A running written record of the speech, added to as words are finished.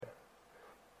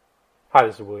Hi,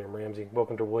 this is William Ramsey.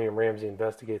 Welcome to William Ramsey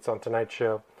Investigates. On tonight's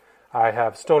show, I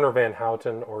have Stoner Van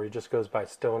Houten, or he just goes by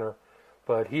Stoner,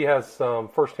 but he has some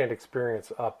first-hand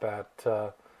experience up at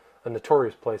a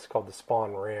notorious place called the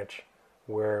Spahn Ranch,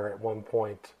 where at one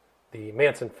point the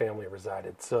Manson family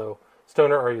resided. So,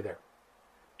 Stoner, are you there?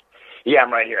 Yeah,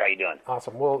 I'm right here. How you doing?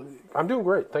 Awesome. Well, I'm doing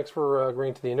great. Thanks for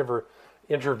agreeing to the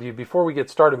interview. Before we get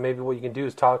started, maybe what you can do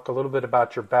is talk a little bit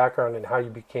about your background and how you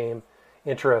became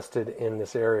interested in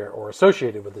this area or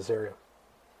associated with this area.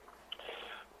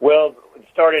 Well, it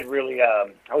started really.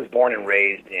 I was born and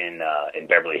raised in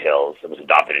Beverly Hills. I was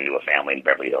adopted into a family in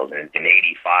Beverly Hills. And in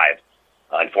 '85,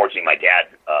 unfortunately, my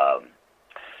dad's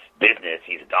business,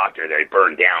 he's a doctor there, he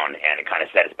burned down, and it kind of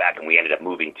set us back, and we ended up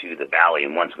moving to the valley.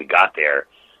 And once we got there,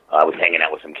 I was hanging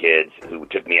out with some kids who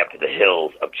took me up to the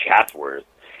hills of Chatsworth.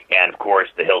 And, of course,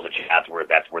 the hills of Chatsworth,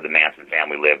 that's where the Manson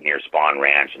family lived, near Spahn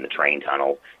Ranch and the train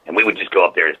tunnel. And we would just go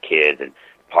up there as kids and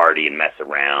party and mess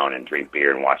around and drink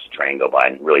beer and watch the train go by,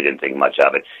 and really didn't think much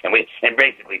of it. And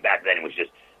basically back then it was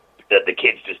just the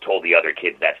kids just told the other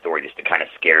kids that story just to kind of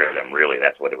scare them, really.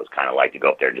 That's what it was kind of like to go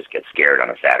up there and just get scared on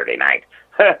a Saturday night.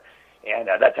 And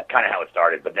that's kind of how it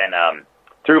started. But then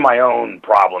through my own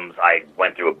problems, I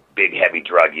went through a big, heavy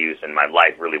drug use, and my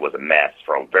life really was a mess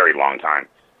for a very long time.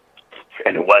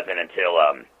 And it wasn't until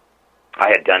I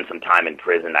had done some time in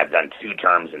prison. I've done 2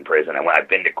 terms in prison. I've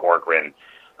been to Corcoran,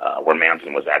 where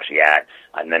Manson was actually at.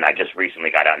 And then I just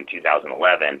recently got out in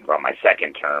 2011 from my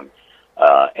second term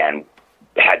and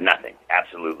had nothing,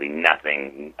 absolutely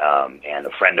nothing. And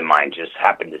a friend of mine just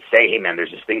happened to say, hey, man,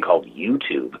 there's this thing called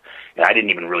YouTube. And I didn't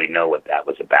even really know what that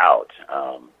was about.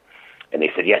 And they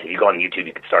said, yes, if you go on YouTube,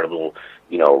 you could start a little,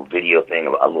 video thing,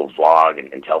 a little vlog,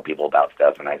 and tell people about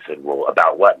stuff. And I said, well,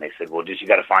 about what? And they said, well, just you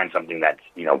got to find something that's,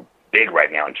 big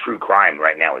right now. And true crime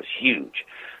right now is huge.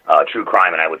 True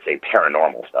crime, and I would say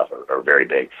paranormal stuff are very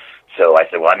big. So I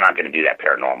said, well, I'm not going to do that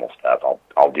paranormal stuff.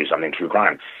 I'll do something true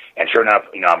crime. And sure enough,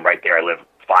 I'm right there. I live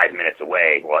 5 minutes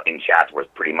away, in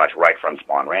Chatsworth, pretty much right from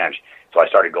Spahn Ranch. So I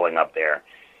started going up there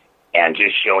and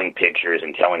just showing pictures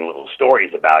and telling little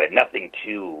stories about it, nothing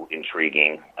too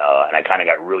intriguing, and I kind of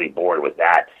got really bored with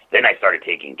that. Then I started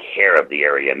taking care of the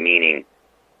area, meaning,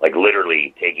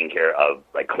 literally taking care of,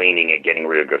 cleaning it, getting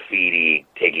rid of graffiti,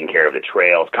 taking care of the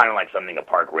trails, kind of like something a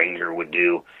park ranger would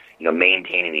do,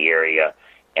 maintaining the area.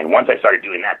 And once I started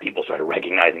doing that, people started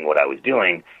recognizing what I was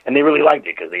doing, and they really liked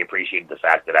it because they appreciated the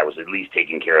fact that I was at least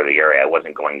taking care of the area. I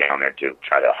wasn't going down there to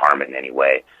try to harm it in any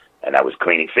way. And I was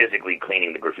physically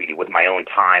cleaning the graffiti with my own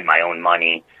time, my own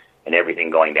money, and everything,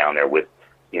 going down there with,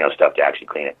 stuff to actually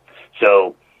clean it.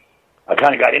 So I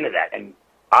kind of got into that. And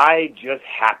I just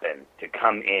happened to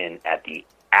come in at the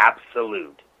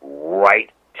absolute right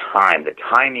time. The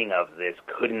timing of this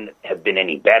couldn't have been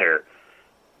any better.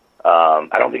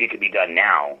 I don't think it could be done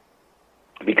now.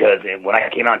 Because when I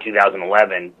came out in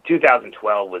 2011,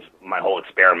 2012 was my whole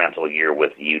experimental year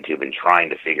with YouTube and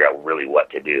trying to figure out really what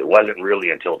to do. It wasn't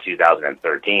really until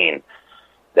 2013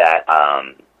 that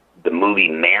the movie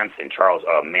Manson,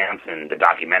 Manson, the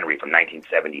documentary from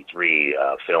 1973,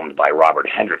 filmed by Robert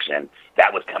Hendrickson,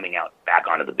 that was coming out back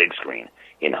onto the big screen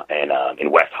in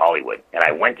West Hollywood. And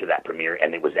I went to that premiere,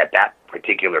 and it was at that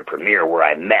particular premiere where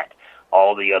I met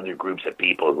all the other groups of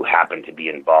people who happened to be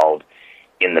involved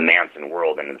in the Manson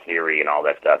world and in theory and all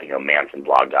that stuff,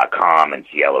 MansonBlog.com and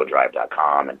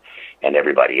CielloDrive.com and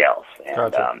everybody else, and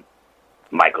Gotcha.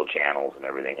 Michael Channels and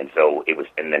everything. And so it was,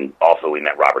 and then also we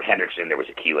met Robert Hendrickson. There was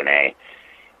a Q&A.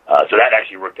 So that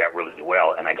actually worked out really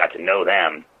well, and I got to know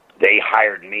them. They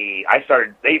hired me.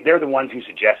 They're the ones who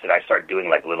suggested I start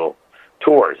doing little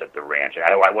tours at the ranch. And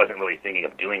I wasn't really thinking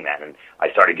of doing that, and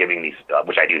I started giving these,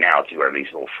 which I do now too, are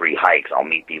these little free hikes. I'll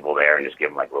meet people there and just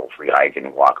give them little free hike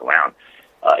and walk around.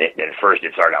 At first,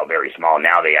 it started out very small.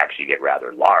 Now they actually get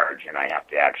rather large, and I have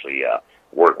to actually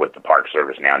work with the Park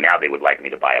Service now. Now they would like me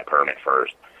to buy a permit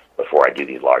first before I do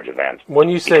these large events. When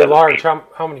you say large,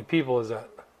 how many people is that?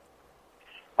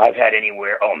 I've had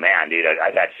anywhere, oh man, dude,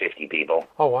 I've had 50 people.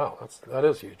 Oh, wow, that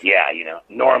is huge. Yeah,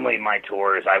 normally my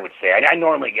tours, I would say, I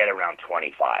normally get around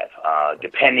 25,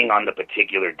 depending on the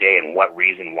particular day and what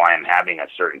reason why I'm having a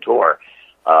certain tour.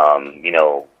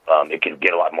 It could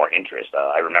get a lot more interest.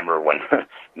 I remember when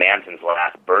Manson's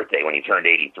last birthday, when he turned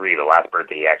 83, the last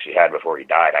birthday he actually had before he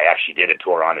died, I actually did a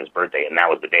tour on his birthday, and that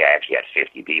was the day I actually had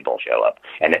 50 people show up.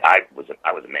 And I was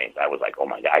amazed. I was like, oh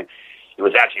my God. It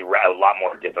was actually a lot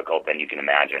more difficult than you can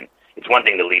imagine. It's one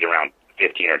thing to lead around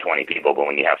 15 or 20 people, but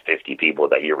when you have 50 people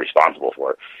that you're responsible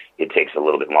for, it takes a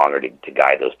little bit longer to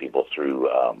guide those people through,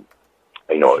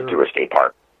 Sure. through a state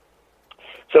park.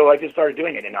 So I just started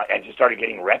doing it, and I just started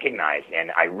getting recognized.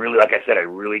 And I really, like I said, I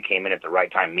really came in at the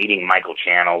right time, meeting Michael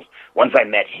Channels. Once I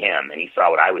met him and he saw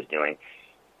what I was doing,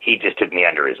 he just took me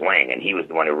under his wing, and he was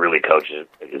the one who really coached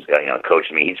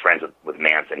me. He's friends with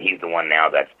Manson. He's the one now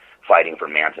that's fighting for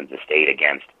Manson's estate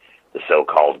against the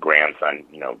so-called grandson,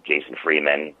 Jason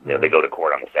Freeman. They go to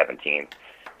court on the 17th.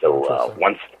 So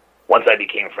once I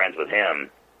became friends with him,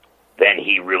 then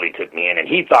he really took me in, and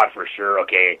he thought for sure,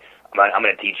 okay, I'm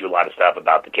going to teach you a lot of stuff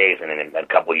about the case, and then in a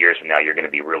couple of years from now, you're going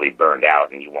to be really burned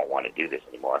out, and you won't want to do this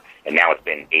anymore. And now it's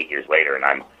been 8 years later, and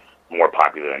I'm more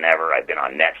popular than ever. I've been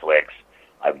on Netflix.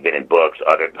 I've been in books,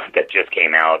 other that just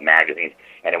came out, magazines,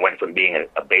 and it went from being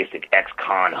a basic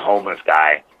ex-con homeless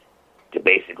guy to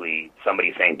basically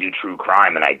somebody saying do true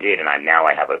crime, and I did, and I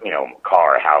have a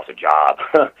car, a house, a job,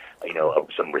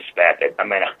 some respect. I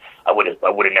would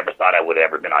have never thought I would have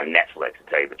ever been on Netflix, to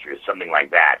tell you the truth. Something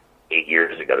like that 8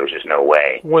 years ago, there was just no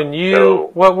way. When you,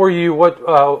 what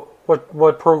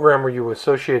program were you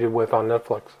associated with on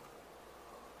Netflix?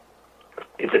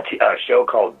 It's a show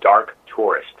called Dark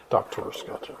Tourist. Dark Tourist,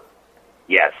 gotcha.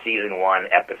 Yeah, season 1,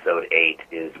 episode 8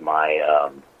 is my.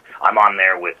 I'm on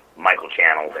there with Michael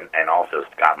Channels and also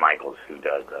Scott Michaels, who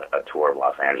does a tour of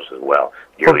Los Angeles as well.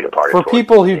 Dearly departed. For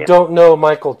people who don't know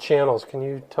Michael Channels, can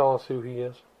you tell us who he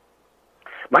is?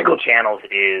 Michael Channels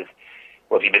is,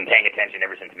 well, if you've been paying attention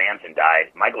ever since Manson died,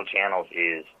 Michael Channels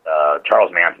is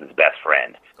Charles Manson's best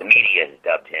friend. The media has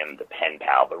dubbed him the pen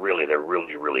pal, but really they're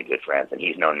really, really good friends. And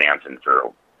he's known Manson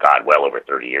for, well over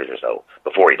 30 years or so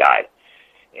before he died.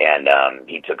 And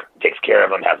he takes care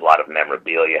of him, has a lot of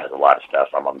memorabilia, has a lot of stuff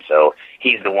from him. So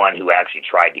he's the one who actually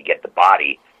tried to get the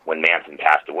body when Manson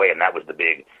passed away, and that was the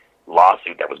big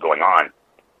lawsuit that was going on.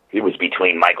 It was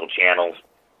between Michael Channels,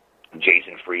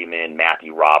 Jason Freeman,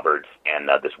 Matthew Roberts, and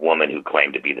this woman who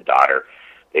claimed to be the daughter.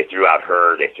 They threw out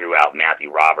her. They threw out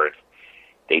Matthew Roberts.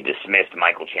 They dismissed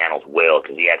Michael Channels' will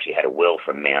because he actually had a will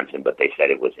from Manson, but they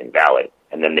said it was invalid.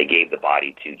 And then they gave the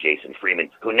body to Jason Freeman,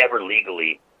 who never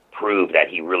legally proved that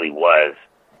he really was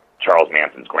Charles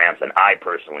Manson's grandson. I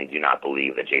personally do not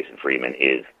believe that Jason Freeman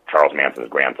is Charles Manson's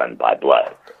grandson by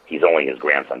blood. He's only his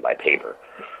grandson by paper.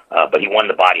 But he won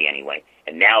the body anyway,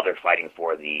 and now they're fighting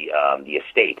for the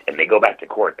estate, and they go back to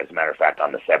court, as a matter of fact,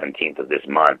 on the 17th of this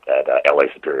month at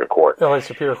L.A. Superior Court. L.A.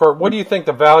 Superior Court. What do you think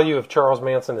the value of Charles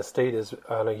Manson estate is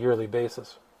on a yearly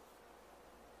basis?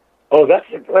 Oh,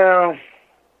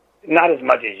 not as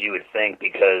much as you would think,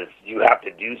 because you have to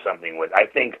do something with.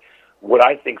 What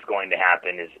I think is going to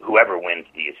happen is whoever wins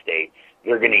the estate,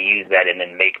 they're going to use that and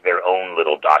then make their own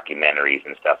little documentaries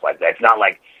and stuff like that. It's not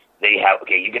like they have,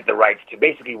 you get the rights to,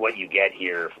 basically what you get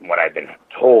here, from what I've been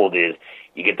told, is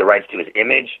you get the rights to his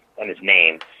image and his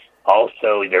name.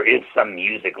 Also, there is some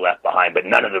music left behind, but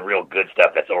none of the real good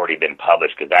stuff that's already been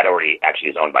published, because that already actually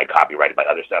is owned by copyrighted by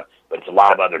other stuff. But it's a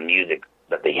lot of other music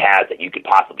that he has that you could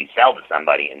possibly sell to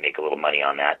somebody and make a little money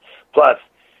on that. Plus,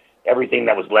 everything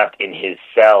that was left in his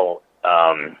cell,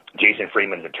 Jason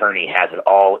Freeman's attorney has it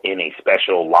all in a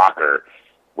special locker,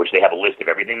 which they have a list of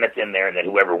everything that's in there, and then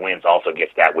whoever wins also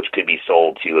gets that, which could be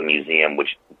sold to a museum,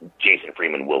 which Jason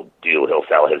Freeman will do. He'll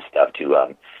sell his stuff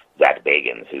to Zach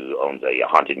Bagans, who owns a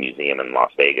haunted museum in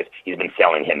Las Vegas. He's been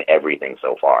selling him everything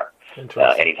so far.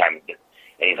 Anytime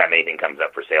anything comes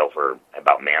up for sale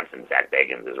about Manson, Zach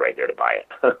Bagans is right there to buy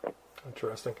it.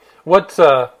 Interesting.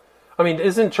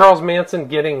 Isn't Charles Manson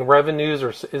getting revenues,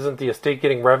 or isn't the estate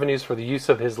getting revenues for the use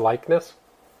of his likeness?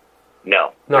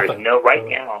 No. Nothing. Now,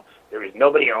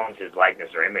 nobody owns his likeness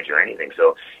or image or anything.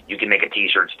 So you can make a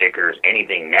T-shirt, stickers,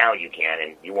 anything now you can,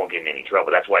 and you won't get in any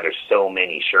trouble. That's why there's so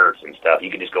many shirts and stuff.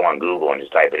 You can just go on Google and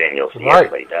just type it in. You'll see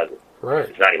everybody does it. Right.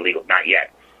 It's not illegal. Not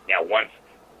yet. Now, once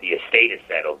the estate is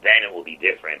settled, then it will be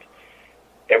different.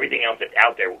 Everything else that's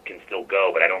out there can still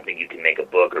go, but I don't think you can make a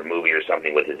book or movie or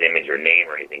something with his image or name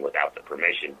or anything without the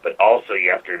permission. But also you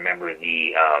have to remember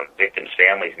the victims'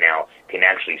 families now can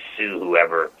actually sue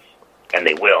whoever, and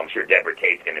they will. I'm sure Deborah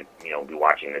Tate's going to be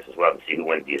watching this as well to see who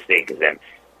wins the estate, because then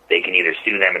they can either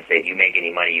sue them and say, if you make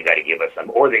any money, you got to give us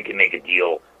some, or they can make a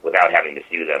deal without having to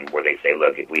sue them where they say,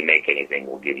 look, if we make anything,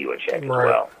 we'll give you a check as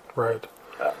well. Right.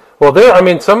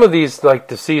 Some of these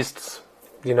deceased,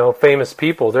 famous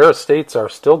people, their estates are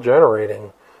still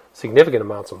generating significant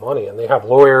amounts of money, and they have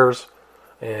lawyers,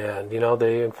 and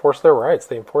they enforce their rights.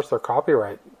 They enforce their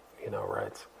copyright,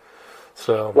 rights.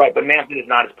 So Right, but Manson is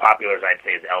not as popular as I'd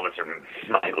say as Elvis or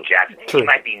Michael Jackson. True. He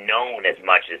might be known as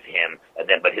much as him,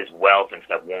 but his wealth and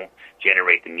stuff won't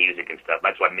generate the music and stuff.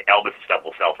 That's why Elvis stuff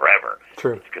will sell forever.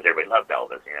 True. It's because everybody loves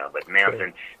Elvis, But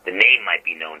Manson, the name might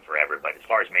be known forever, but as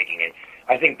far as making it,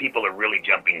 I think people are really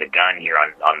jumping the gun here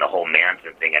on the whole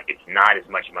Manson thing. It's not as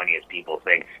much money as people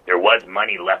think. There was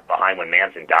money left behind when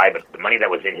Manson died, but the money that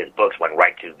was in his books went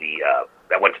right to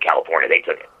that went to California. They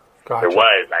took it. Gotcha. There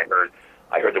was,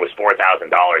 I heard there was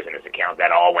 $4,000 in his account.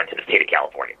 That all went to the state of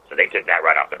California. So they took that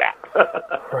right off the bat.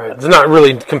 Right. It's not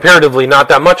really, comparatively, not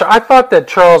that much. I thought that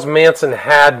Charles Manson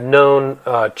had known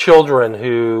children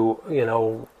who,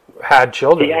 had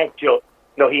children. He has children.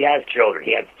 No, he has children.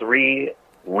 He had 3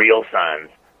 real sons.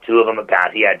 2 of them have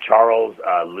passed. He had Charles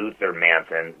Luther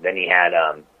Manson. Then he had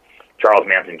Charles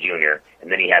Manson Jr.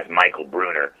 And then he has Michael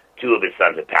Bruner. 2 of his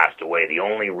sons have passed away. The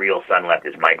only real son left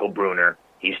is Michael Bruner.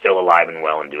 He's still alive and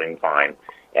well and doing fine.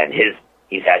 And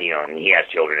he's had, and he has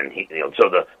children, and so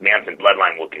the Manson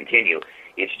bloodline will continue.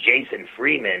 It's Jason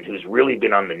Freeman who's really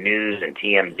been on the news and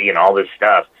TMZ and all this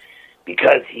stuff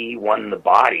because he won the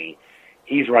body.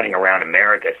 He's running around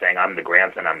America saying, I'm the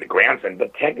grandson,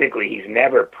 but technically he's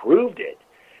never proved it.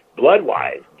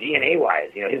 Blood-wise, DNA-wise,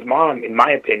 his mom, in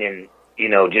my opinion,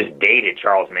 just dated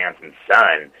Charles Manson's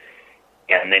son,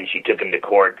 and then she took him to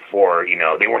court for,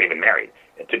 they weren't even married.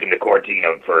 It took him to court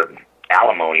to, for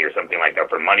alimony or something like that,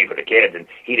 for money for the kids, and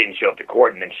he didn't show up to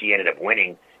court, and then she ended up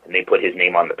winning, and they put his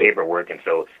name on the paperwork, and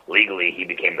so legally he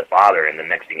became the father, and the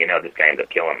next thing you know, this guy ends up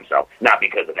killing himself. Not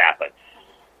because of that, but,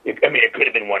 it could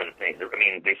have been one of the things.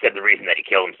 They said the reason that he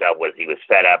killed himself was he was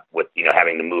fed up with,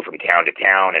 having to move from town to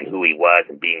town and who he was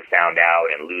and being found out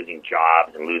and losing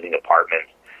jobs and losing apartments.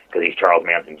 Because he's Charles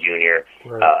Manson Jr.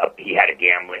 Right. He had he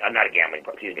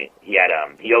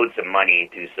owed some money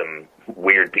to some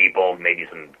weird people, maybe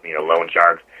some, loan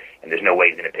sharks, and there's no way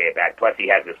he's going to pay it back. Plus, he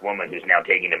has this woman who's now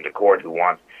taking him to court who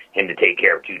wants him to take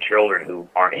care of 2 children who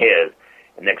aren't his.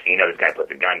 And next thing you know, this guy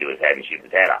puts a gun to his head and shoots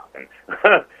his head off. And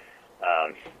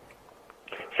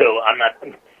so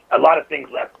a lot of things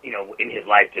left, in his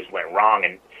life just went wrong.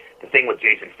 And the thing with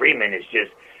Jason Freeman is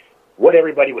just, what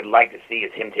everybody would like to see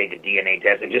is him take a DNA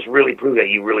test and just really prove that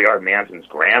you really are Manson's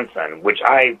grandson, which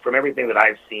from everything that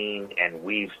I've seen and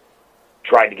we've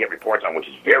tried to get reports on, which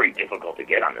is very difficult to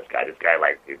get on this guy. This guy,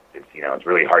 it's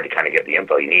really hard to kind of get the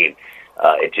info you need.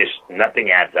 It just, nothing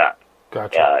adds up.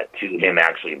 Gotcha. To him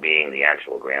actually being the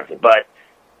actual grandson. But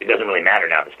it doesn't really matter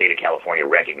now. The state of California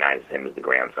recognizes him as the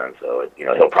grandson, so,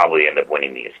 he'll probably end up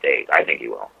winning the estate. I think he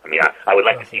will. I would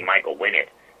like to see Michael win it,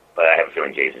 but I have a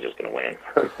feeling Jason's just going to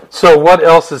win. So what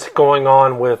else is going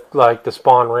on with, the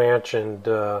Spahn Ranch and,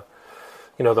 the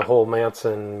whole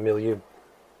Manson milieu?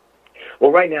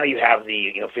 Well, right now you have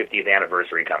the 50th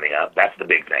anniversary coming up. That's the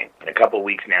big thing. In a couple of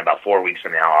weeks now, about 4 weeks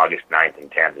from now, August 9th and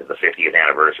 10th is the 50th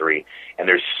anniversary, and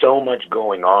there's so much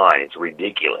going on. It's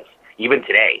ridiculous. Even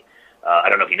today, I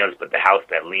don't know if you noticed, but the house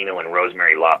that Lino and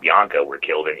Rosemary LaBianca were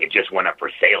killed in, it just went up for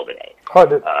sale today.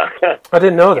 Oh, I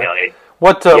didn't know that.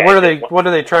 What are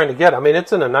they trying to get?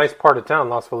 It's in a nice part of town,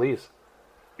 Los Feliz.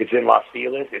 It's in Los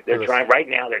Feliz. They're trying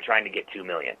to get $2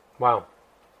 million. Wow.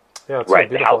 Yeah, it's right. A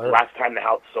beautiful area. Last time the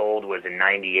house sold was in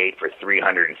 '98 for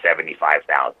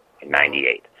 $375,000 in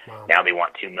 '98. Wow. Now they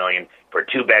want $2 million for a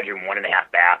 2-bedroom, 1.5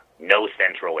 bath, no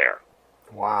central air.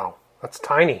 Wow, that's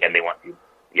tiny. And they want,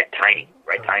 tiny,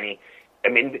 right? Tiny.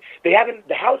 They haven't.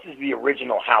 The house is the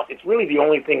original house. It's really the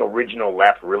only thing original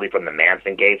left, really, from the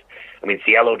Manson case.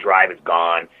 Cielo Drive is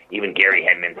gone. Even Gary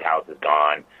Hedman's house is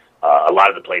gone. A lot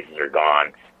of the places are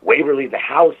gone. Waverly, the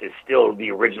house is still the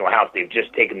original house. They've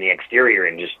just taken the exterior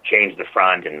and just changed the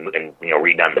front and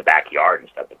redone the backyard and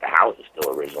stuff. But the house is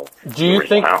still original. Do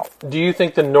you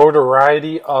think the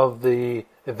notoriety of the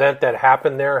event that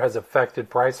happened there has affected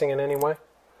pricing in any way?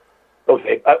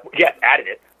 Okay. Yes, added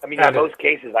it. In most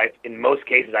cases,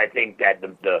 I think that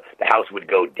the house would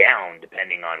go down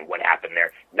depending on what happened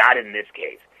there. Not in this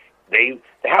case. The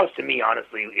house, to me,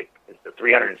 honestly, it's the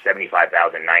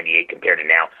 $375,000 '98 compared to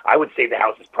now. I would say the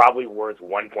house is probably worth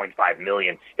 $1.5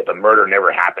 million if a murder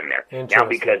never happened there. Now,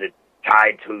 because it's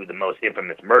tied to the most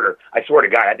infamous murder, I swear to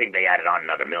God, I think they added on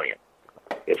another $1 million.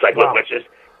 It's like, wow. Look, let's just.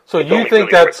 So you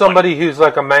think that somebody who's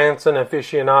like a Manson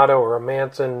aficionado or a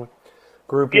Manson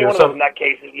groupie or something?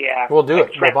 Nutcases, yeah. We'll do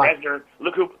it. Trent Reznor.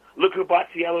 Look who bought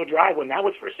Cielo Drive when that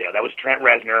was for sale. That was Trent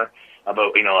Reznor.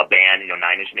 About a band,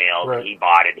 9 Inch Nails, right. And he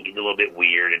bought it, and he's a little bit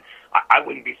weird, and I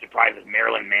wouldn't be surprised if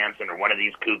Marilyn Manson or one of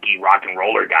these kooky rock and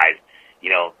roller guys,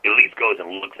 at least goes and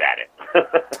looks at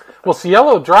it. Well,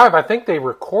 Cielo Drive, I think they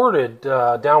recorded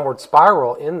Downward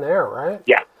Spiral in there, right?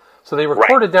 Yeah. So they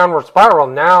recorded Downward Spiral.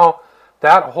 Now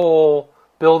that whole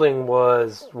building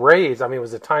was raised. I mean, it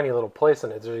was a tiny little place,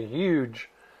 and there's a huge,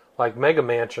 like, mega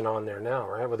mansion on there now,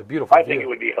 right? With a beautiful view. I think it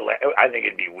would be hilarious. I think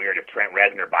it'd be weird if Trent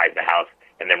Reznor buys the house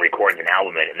and then records an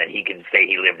album in it, and then he can say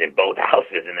he lived in both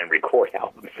houses and then record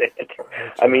albums in it.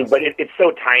 I mean, but it's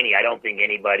so tiny. I don't think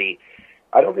anybody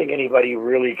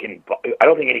really can. I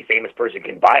don't think any famous person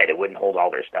can buy it. It wouldn't hold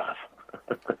all their stuff.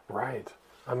 Right.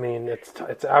 I mean,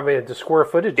 the square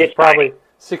footage is probably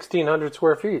 1,600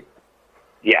 square feet.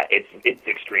 Yeah, it's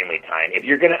extremely tiny. If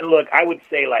you're gonna look, I would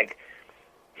say like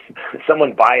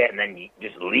someone buy it and then you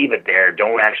just leave it there.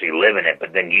 Don't actually live in it,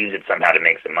 but then use it somehow to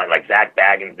make some money. Like Zach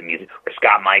Baggins, the music, or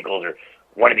Scott Michaels, or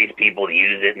one of these people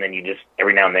use it, and then you just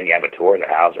every now and then you have a tour of the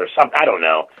house or something. I don't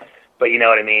know, but you know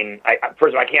what I mean.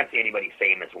 First of all, I can't see anybody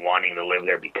famous wanting to live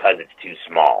there because it's too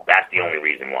small. That's the only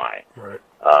reason why. Right.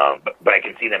 But I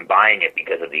can see them buying it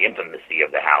because of the intimacy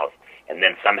of the house, and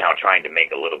then somehow trying to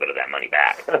make a little bit of that money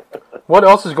back. What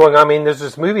else is going on? I mean, there's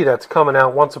this movie that's coming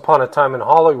out, Once Upon a Time in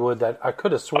Hollywood, that I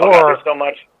could have swore... Oh, God, there's so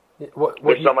much.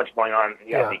 There's so much going on.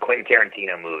 Yeah, the Quentin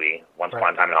Tarantino movie, Once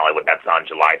Upon a Time in Hollywood, that's on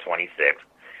July 26th.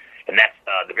 And that's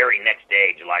the very next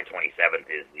day, July 27th,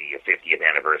 is the 50th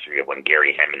anniversary of when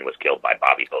Gary Hemman was killed by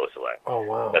Bobby Beausoleil. Oh,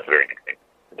 wow. That's the very next day.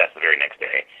 That's the very next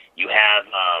day. You have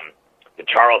the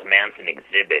Charles Manson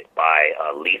exhibit by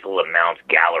Lethal Amounts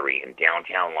Gallery in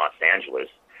downtown Los Angeles.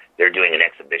 They're doing an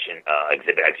exhibit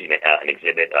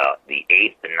the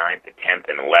 8th, the 9th, the 10th,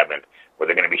 and 11th, where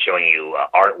they're going to be showing you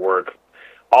artwork,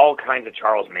 all kinds of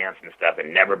Charles Manson stuff,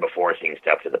 and never before seen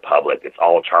stuff to the public. It's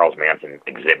all Charles Manson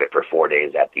exhibit for 4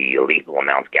 days at the Lethal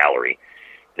Amounts Gallery.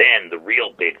 Then the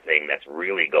real big thing that's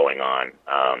really going on,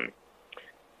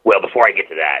 well, before I get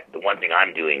to that, the one thing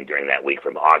I'm doing during that week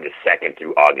from August 2nd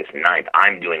through August 9th,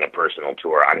 I'm doing a personal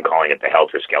tour. I'm calling it the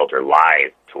Helter Skelter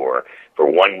Live Tour. For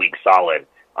 1 week solid,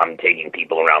 I'm taking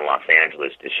people around Los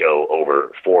Angeles to show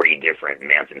over 40 different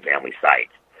Manson family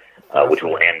sites, which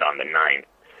will end on the 9th.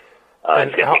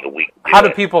 And how do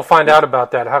people find out about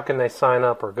that? How can they sign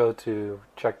up or go to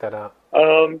check that out?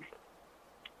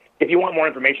 If you want more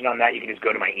information on that, you can just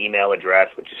go to my email address,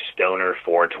 which is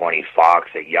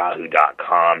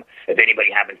stoner420fox@yahoo.com. If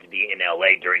anybody happens to be in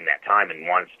L.A. during that time and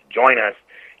wants to join us,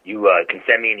 you can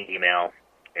send me an email,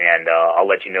 and I'll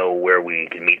let you know where we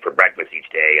can meet for breakfast each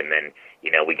day, and then,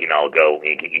 you know, we can all go,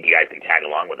 and you guys can tag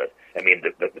along with us. I mean,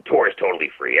 the tour is totally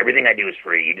free. Everything I do is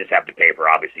free. You just have to pay for,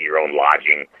 obviously, your own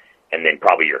lodging, and then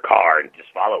probably your car, and just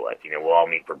follow us. You know, we'll all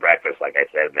meet for breakfast, like I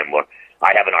said, and then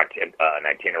I have an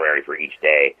itinerary for each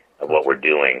day of what we're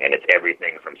doing, and it's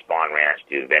everything from Spahn Ranch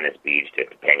to Venice Beach to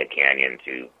Topanga Canyon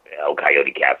to El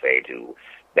Coyote Cafe to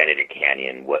Benedict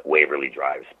Canyon, Waverly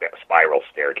Drive, Spiral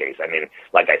Staircase. I mean,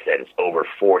 like I said, it's over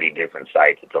 40 different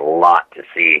sites. It's a lot to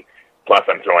see. Plus,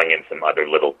 I'm throwing in some other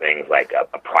little things like a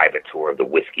private tour of the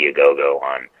Whiskey A Go-Go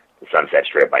on the Sunset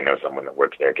Strip. I know someone that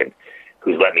works there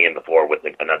who's let me in before with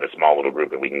another small little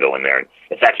group, and we can go in there. And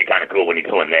it's actually kind of cool when you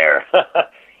go in there.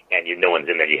 And no one's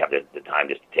in there. You have the time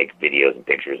just to take videos and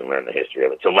pictures and learn the history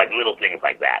of it. So, like, little things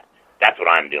like that. That's what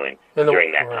I'm doing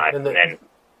during that time. And then,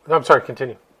 I'm sorry,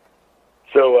 continue.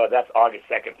 So that's August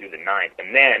 2nd through the 9th.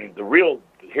 And then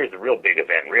here's the real big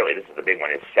event, really. This is the big one.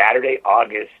 It's Saturday,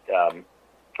 August,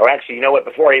 or actually, you know what?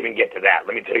 Before I even get to that,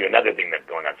 let me tell you another thing that's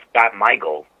going on. Scott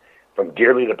Michaels from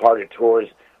Dearly Departed Tours,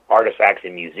 Artifacts,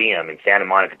 and Museum in Santa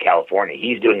Monica, California.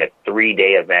 He's doing a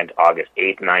 3-day event, August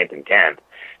 8th, 9th, and 10th.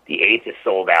 The 8th is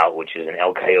sold out, which is an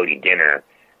El Coyote dinner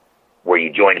where you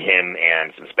join him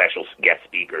and some special guest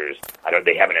speakers.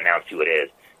 They haven't announced who it is,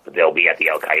 but they'll be at the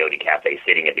El Coyote Cafe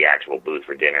sitting at the actual booth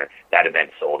for dinner. That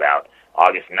event's sold out.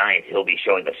 August 9th, he'll be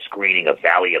showing a screening of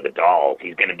Valley of the Dolls.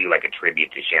 He's going to do like a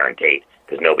tribute to Sharon Tate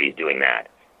because nobody's doing that.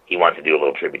 He wants to do a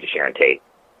little tribute to Sharon Tate.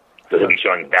 So he'll be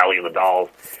showing Valley of the Dolls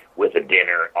with a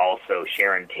dinner. Also,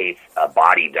 Sharon Tate's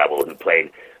body double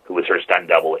who was her stunt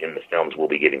double in the films, will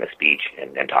be giving a speech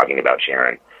and talking about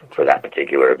Sharon for that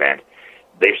particular event.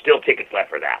 There's still tickets left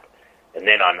for that. And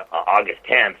then on August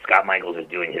 10th, Scott Michaels is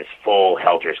doing his full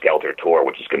Helter Skelter tour,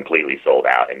 which is completely sold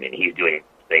out. I mean, he's doing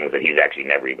things that he's actually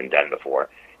never even done before.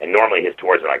 And normally his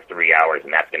tours are like 3 hours,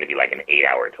 and that's going to be like an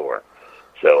 8-hour tour.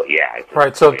 So, yeah.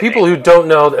 Right, so people who don't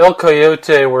know, El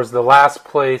Coyote was the last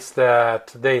place that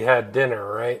they had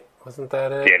dinner, right? Wasn't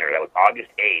that it? Dinner. That was August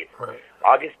 8th. Right.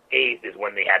 August 8th is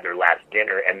when they had their last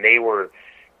dinner, and they were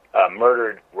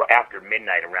murdered after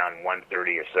midnight around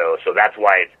 1:30 or so. So that's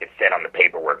why it's said on the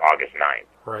paperwork August 9th.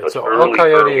 Right. So El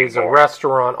Coyote is a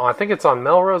restaurant. I think it's on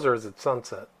Melrose, or is it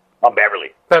Sunset? On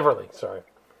Beverly. Beverly, sorry.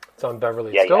 It's on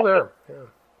Beverly. It's still there.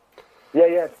 Yeah.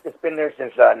 Yeah. It's been there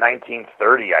since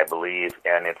 1930, I believe,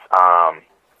 and it's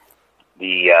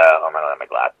I don't have my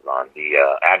glasses on. The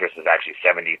address is actually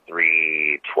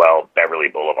 7312 Beverly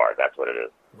Boulevard. That's what it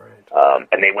is. Right.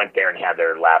 And they went there and had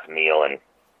their last meal, and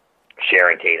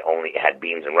Sharon Tate only had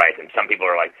beans and rice. And some people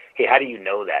are like, hey, how do you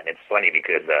know that? And it's funny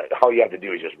because all you have to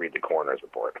do is just read the coroner's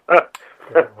report.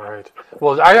 Right.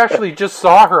 Well, I actually just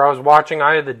saw her. I was watching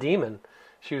Eye of the Demon.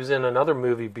 She was in another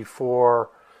movie before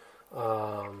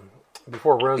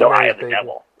Rosemary's No, Eye of the Baby.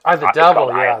 Devil. Eye of the Devil,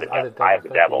 yeah. Eye of the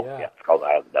Devil. Yeah. Yeah, it's called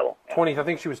Eye of the Devil. Yeah. I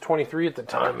think she was 23 at the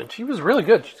time, and she was really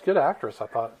good. She's a good actress, I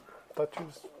thought. She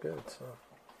was good. So.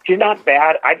 She's not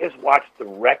bad. I just watched The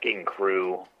Wrecking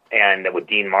Crew, and with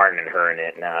Dean Martin and her in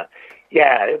it. And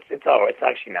it's all right. It's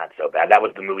actually not so bad. That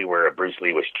was the movie where Bruce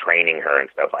Lee was training her and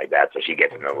stuff like that. So she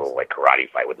gets in a little like karate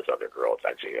fight with this other girl. It's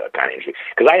actually kind of interesting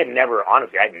because I had never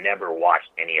watched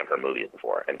any of her movies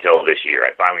before until this year.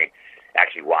 I finally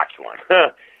actually watched one.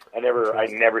 I'd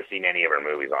never seen any of her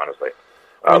movies, honestly.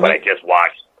 But I just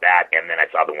watched that, and then I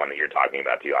saw the one that you're talking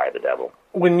about too, Eye of the Devil.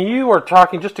 When you were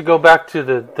talking, just to go back to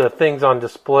the things on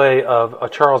display of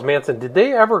Charles Manson, did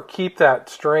they ever keep that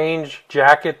strange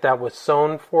jacket that was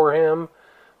sewn for him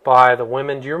by the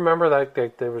women? Do you remember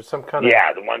that there was some kind of...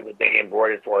 Yeah, the ones that they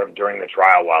embroidered for him during the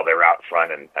trial while they were out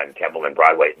front on Temple and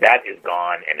Broadway. That is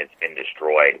gone, and it's been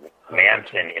destroyed.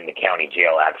 Manson in the county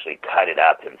jail actually cut it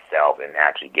up himself and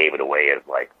actually gave it away as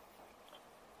like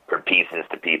for pieces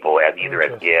to people as either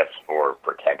as gifts or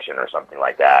protection or something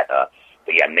like that.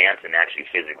 But yeah, Manson actually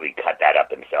physically cut that up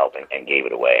himself and gave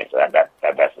it away. So that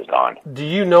vest is gone. Do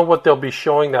you know what they'll be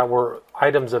showing that were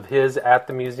items of his at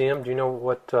the museum? Do you know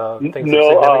what things?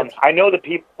 No, I know the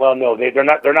people. Well, no, they're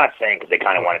not. They're not saying because they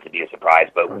kind of want it to be a surprise.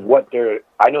 But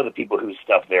I know the people whose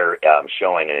stuff they're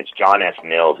showing, and it's John S.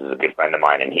 Mills, who's a good friend of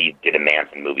mine, and he did a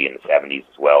Manson movie in the '70s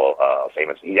as well.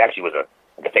 Famous. He actually was a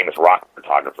famous rock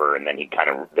photographer, and then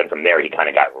from there he kind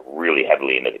of got really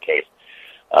heavily into the case.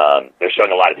 They're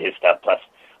showing a lot of his stuff, plus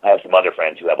I have some other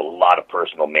friends who have a lot of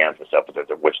personal Manson stuff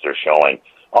which they're showing.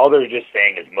 All they're just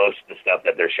saying is most of the stuff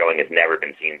that they're showing has never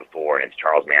been seen before, and it's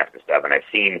Charles Manson stuff, and I've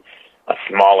seen a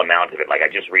small amount of it. Like I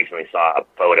just recently saw a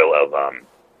photo of,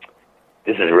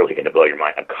 this is really going to blow your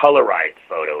mind, a colorized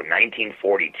photo,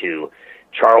 1942,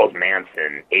 Charles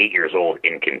Manson, 8 years old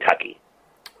in Kentucky.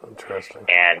 Interesting.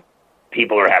 And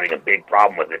people are having a big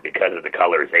problem with it because of the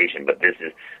colorization, but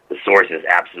the source is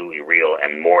absolutely real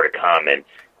and more to come, and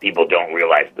people don't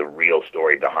realize the real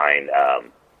story behind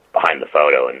the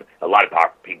photo. And a lot of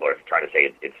people are trying to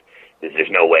say there's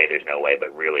no way,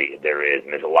 but really there is,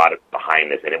 and there's a lot behind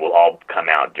this, and it will all come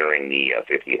out during the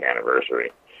 50th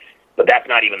anniversary. But that's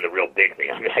not even the real big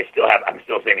thing. I mean, I'm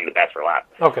still saving the best for last.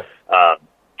 Okay.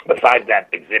 Besides that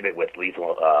exhibit with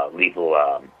Lethal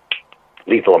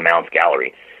Amounts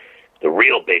Gallery, the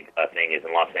real big thing is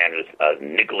in Los Angeles,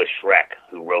 Nicholas Schreck,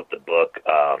 who wrote the book,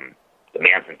 The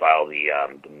Manson File, the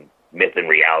Myth and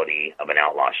Reality of an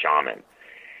Outlaw Shaman.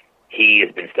 He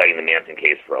has been studying the Manson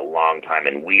case for a long time,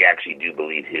 and we actually do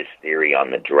believe his theory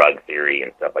on the drug theory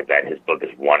and stuff like that. And his book is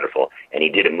wonderful. And he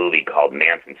did a movie called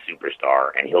Manson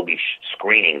Superstar, and he'll be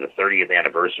screening the 30th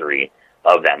anniversary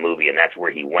of that movie, and that's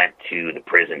where he went to the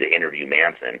prison to interview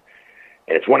Manson.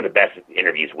 And it's one of the best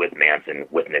interviews with Manson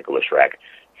with Nicholas Schreck.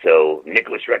 So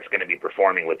Nicholas Schreck's going to be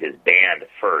performing with his band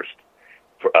first,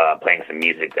 playing some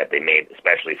music that they made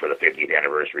especially for the 50th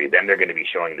anniversary. Then they're going to be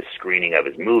showing the screening of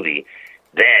his movie.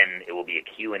 Then it will be a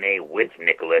Q&A with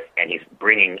Nicholas, and he's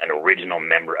bringing an original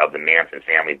member of the Manson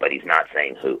family, but he's not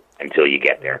saying who until you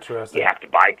get there. You have to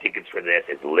buy tickets for this.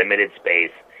 It's limited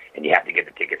space, and you have to get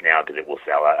the tickets now because it will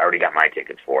sell out. I already got my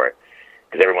tickets for it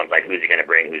because everyone's like, who's he going to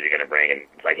bring? Who's he going to bring? And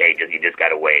it's like, hey, you just got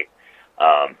to wait.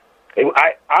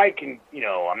 I can,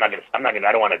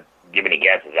 I don't want to give any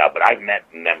guesses out, but I've met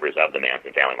members of the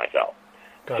Manson family myself.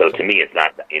 Gotcha. So to me, it's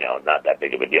not that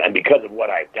big of a deal. And because of what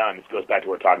I've done, this goes back to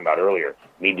what we were talking about earlier,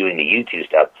 me doing the YouTube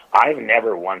stuff, I've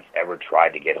never once ever tried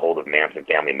to get hold of Manson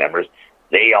family members.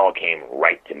 They all came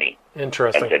right to me.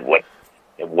 Interesting. And said,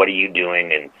 what are you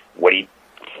doing, and what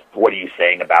are you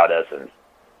saying about us? And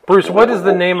Bruce, what is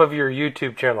the name of your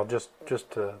YouTube channel? Just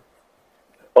to...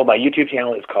 Oh, my YouTube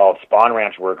channel is called Spahn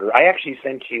Ranch Worker. I actually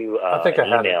sent you an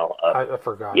email. I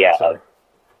forgot. Yeah,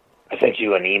 I sent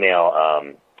you an email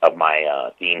of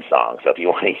my theme song. So if you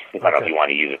want to, I don't know if you want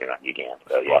to use it or not, you can.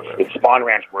 So yeah, it's Spahn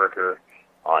Ranch Worker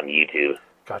on YouTube.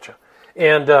 Gotcha.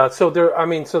 And so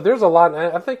there's a lot.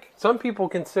 I think some people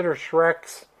consider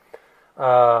Schreck's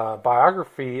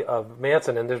biography of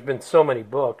Manson, and there's been so many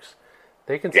books.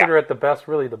 They consider it the best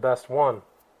one.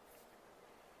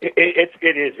 It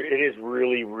is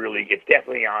really, really, it's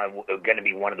definitely going to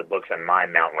be one of the books on my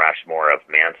Mount Rushmore of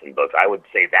Manson books. I would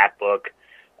say that book,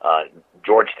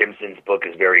 George Simpson's book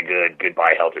is very good,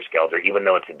 Goodbye Helter Skelter, even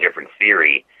though it's a different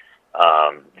theory.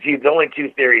 See, the only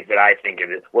two theories that I think of,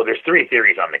 well, there's three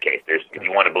theories on the case. There's, if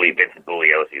you want to believe Vincent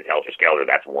Bugliosi's Helter Skelter,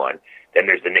 that's one. Then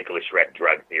there's the Nicholas Shred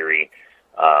drug theory.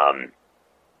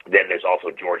 Then there's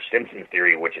also George Simpson's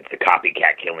theory, which is the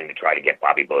copycat killing to try to get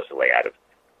Bobby Beausoleil out of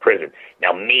prison.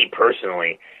 Now, me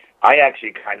personally, I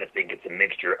actually kind of think it's a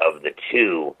mixture of the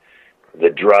two,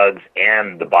 the drugs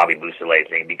and the Bobby Beausoleil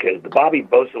thing, because the Bobby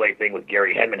Beausoleil thing with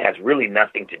Gary Henman has really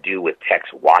nothing to do with Tex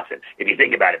Watson. If you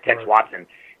think about it, Tex Watson,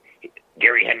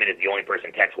 Gary Henman is the only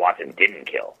person Tex Watson didn't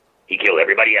kill. He killed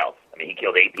everybody else. I mean, he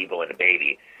killed 8 people and a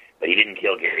baby, but he didn't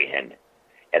kill Gary Henman.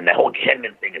 And the whole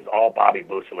Henman thing is all Bobby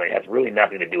Beausoleil. It has really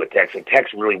nothing to do with Tex. And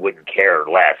Tex really wouldn't care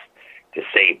less to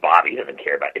save Bobby. He doesn't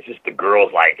care about it. It's just the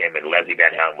girls like him, and Leslie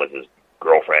Van Houten was his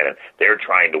girlfriend, and they're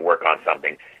trying to work on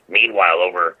something. Meanwhile,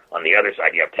 over on the other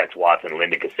side, you have Tex Watson,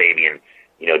 Linda Kasabian,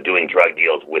 doing drug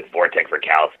deals with Vortex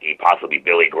Rakowski, possibly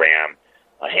Billy Graham,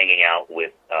 hanging out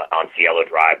with on Cielo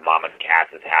Drive, Mama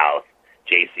Cass's house,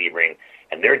 Jay Sebring.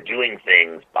 And they're doing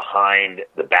things behind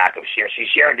the back of Sharon.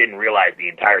 Sharon didn't realize the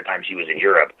entire time she was in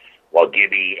Europe, while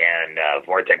Gibby and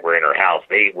Vortek were in her house,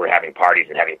 they were having parties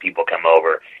and having people come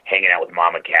over, hanging out with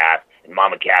Mama Cass. And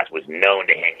Mama Cass was known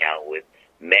to hang out with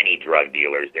many drug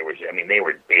dealers. They were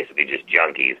basically just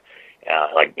junkies,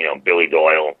 like Billy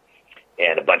Doyle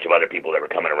and a bunch of other people that were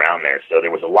coming around there. So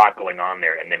there was a lot going on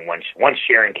there. And then once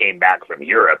Sharon came back from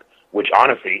Europe, which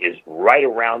honestly is right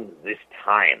around this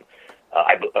time.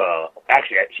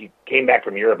 Actually, she came back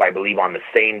from Europe, I believe, on the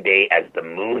same day as the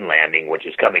moon landing, which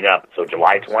is coming up. So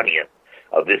July 20th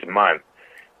of this month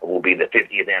will be the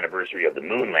 50th anniversary of the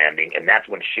moon landing, and that's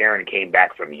when Sharon came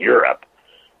back from Europe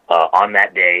on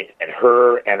that day. And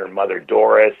her and her mother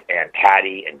Doris and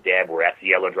Patty and Deb were at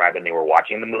Cielo Drive, and they were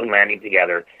watching the moon landing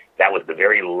together. That was the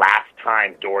very last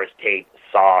time Doris Tate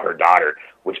saw her daughter,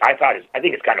 which I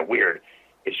think it's kind of weird.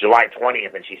 It's July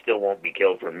 20th, and she still won't be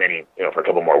killed for for a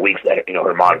couple more weeks. That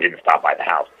her mom didn't stop by the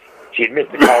house. She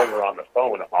admits to calling her on the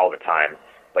phone all the time,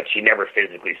 but she never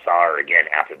physically saw her again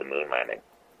after the moon landing.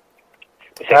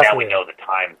 So now we know the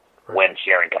time when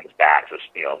Sharon comes back. So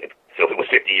if it was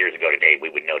 50 years ago today, we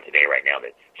would know today, right now,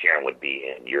 that Sharon would be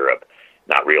in Europe,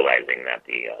 not realizing that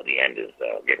the end is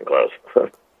getting close.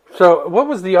 So, what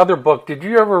was the other book? Did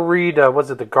you ever read, was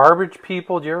it The Garbage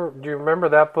People? Do you remember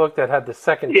that book that had the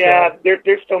second Yeah,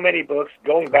 there's so many books.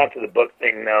 Going back to the book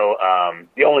thing, though,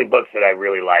 the only books that I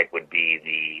really like would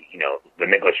be the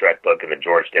Nicholas Shred book and the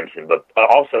George Simpson book.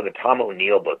 Also, the Tom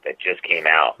O'Neill book that just came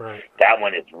out. Right. That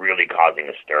one is really causing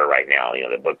a stir right now.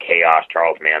 The book Chaos,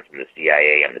 Charles Manson, the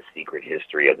CIA, and the Secret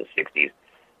History of the 60s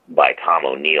by Tom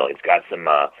O'Neill. It's got some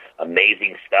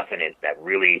amazing stuff in it that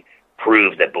really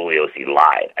proves that Bugliosi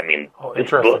lied. I mean,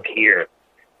 this book here,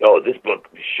 this book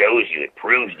shows you, it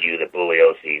proves to you that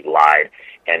Bugliosi lied.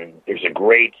 And there's a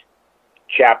great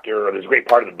chapter, or there's a great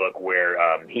part of the book where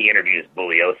he interviews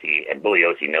Bugliosi, and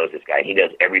Bugliosi knows this guy. He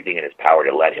does everything in his power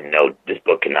to let him know this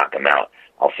book cannot come out.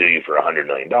 I'll sue you for $100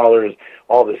 million,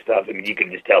 all this stuff. I mean, you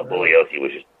can just tell Bugliosi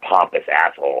was just a pompous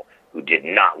asshole who did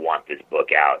not want this book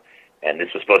out. And this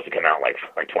was supposed to come out like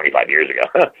 25 years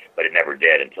ago, but it never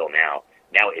did until now.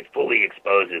 Now it fully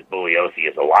exposes Bugliosi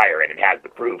as a liar, and it has the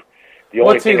proof.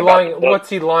 What's he lying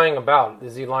about?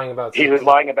 Is he lying about? He's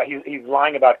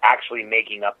lying about actually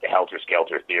making up the Helter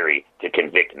Skelter theory to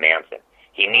convict Manson.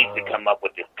 He needs to come up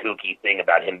with this kooky thing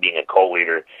about him being a cult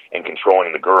leader and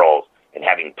controlling the girls and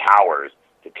having powers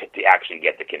to actually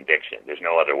get the conviction. There's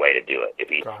no other way to do it. If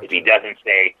he doesn't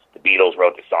say the Beatles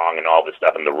wrote the song and all this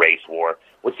stuff and the race war.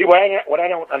 Well, see, what I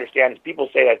don't understand is people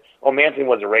say that, Manson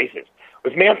was a racist.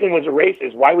 If Manson was a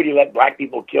racist, why would he let black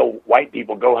people kill white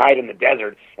people, go hide in the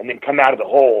desert, and then come out of the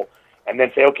hole and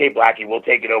then say, okay, Blackie, we'll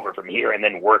take it over from here, and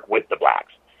then work with the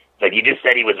blacks? It's like, you just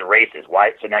said he was a racist.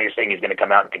 Why? So now you're saying he's going to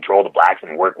come out and control the blacks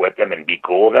and work with them and be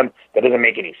cool with them? That doesn't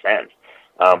make any sense.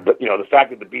 But, the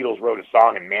fact that the Beatles wrote a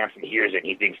song and Manson hears it and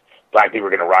he thinks black people are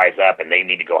going to rise up and they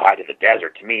need to go hide in the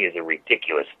desert, to me is a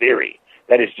ridiculous theory.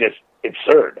 That is just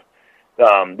absurd.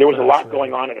 There was a lot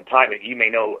going on at the time that you may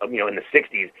know, in the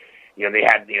 60s. They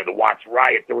had, the Watts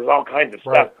riot. There was all kinds of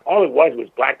stuff. Right. All it was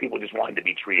black people just wanted to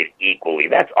be treated equally.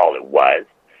 That's all it was.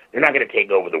 They're not going to take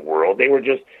over the world. They were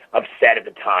just upset at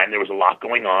the time. There was a lot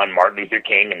going on, Martin Luther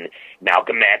King and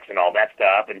Malcolm X and all that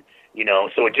stuff. And,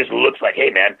 so it just looks like, hey,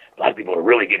 man, black people are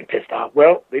really getting pissed off.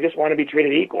 Well, they just want to be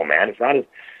treated equal, man. It's not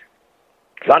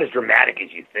as dramatic as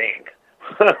you think.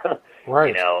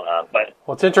 Right. But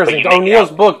it's interesting.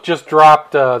 O'Neill's book just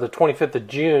dropped the 25th of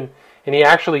June, and he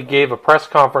actually gave a press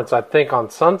conference, I think, on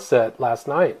Sunset last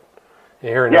night.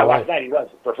 Here in Yeah, LA. last night he was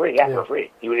for free. Yeah, for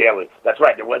free. That's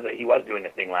right. He was doing a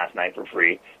thing last night for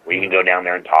free where you can go down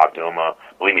there and talk to him.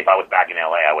 Believe me, if I was back in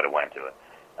LA, I would have went to it.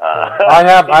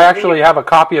 I actually have a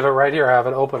copy of it right here. I have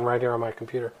it open right here on my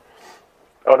computer.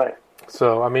 Oh, nice.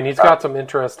 So, I mean, he's got some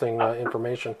interesting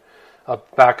information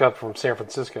back up from San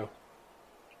Francisco.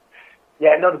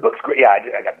 Yeah, no, the book's great. Yeah,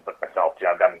 I got the book myself too.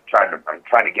 I'm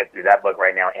trying to get through that book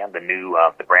right now, and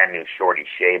the brand new Shorty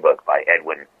Shea book by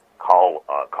Edwin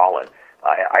Collin.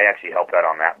 I actually helped out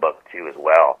on that book too as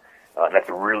well. That's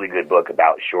a really good book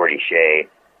about Shorty Shea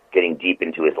getting deep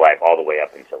into his life all the way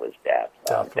up until his death.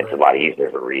 It's a lot easier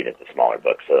to read. It's a smaller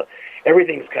book, so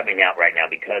everything's coming out right now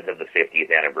because of the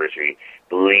 50th anniversary.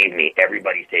 Believe me,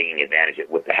 everybody's taking advantage of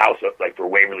it. With the house like for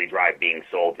Waverly Drive being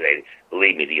sold today.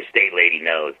 Believe me, the estate lady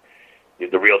knows.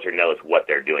 The realtor knows what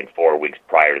they're doing 4 weeks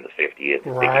prior to the 50th.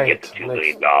 They can get the $2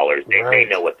 million. They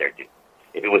know what they're doing.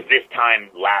 If it was this time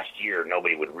last year,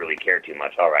 nobody would really care too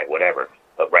much. All right, whatever.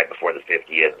 But right before the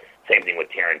 50th, same thing with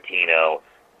Tarantino,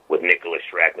 with Nicholas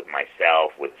Schreck, with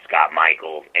myself, with Scott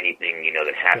Michaels, anything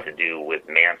that has to do with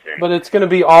Manson. But it's going to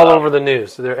be all over the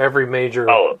news. Every major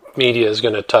media is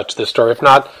going to touch this story. If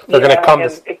not, they're going to come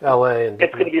to L.A.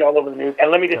 It's going to be all over the news. And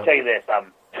let me just tell you this.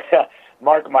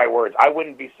 Mark my words, I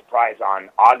wouldn't be surprised on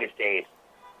August 8th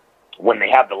when they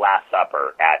have the Last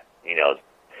Supper at,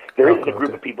 there is a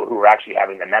group of people who are actually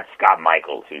having, and that's Scott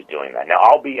Michaels who's doing that. Now,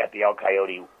 I'll be at the El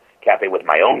Coyote Cafe with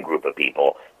my own group of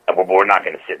people, and we're not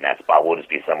going to sit in that spot. We'll just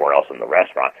be somewhere else in the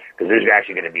restaurant, because there's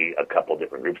actually going to be a couple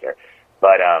different groups there.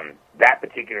 But that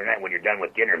particular night, when you're done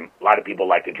with dinner, a lot of people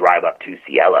like to drive up to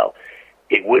Cielo.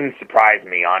 It wouldn't surprise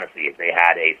me, honestly, if they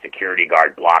had a security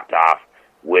guard blocked off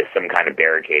with some kind of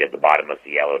barricade at the bottom of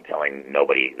Cielo telling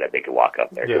nobody that they could walk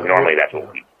up there. Because normally that's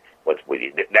what's with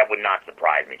you. That would not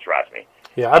surprise me, trust me.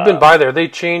 Yeah, I've been by there. They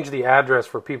changed the address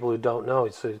for people who don't know.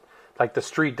 So, like, the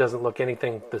street doesn't look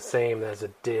anything the same as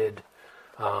it did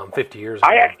 50 years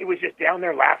ago. I actually was just down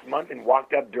there last month and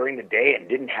walked up during the day and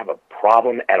didn't have a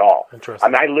problem at all.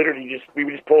 Interesting. I mean,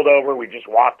 we just pulled over. We just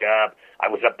walked up. I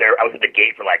was up there. I was at the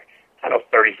gate for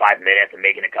 35 minutes and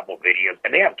making a couple videos.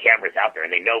 And they have cameras out there,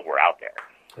 and they know we're out there.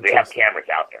 They have cameras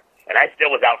out there. And I still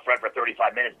was out front for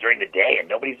 35 minutes during the day, and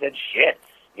nobody said shit.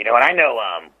 And I know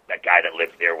that guy that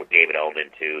lives there with David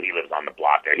Oman, too. He lives on the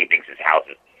block there. He thinks his house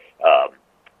is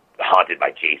haunted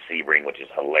by Jay Sebring, which is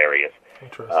hilarious.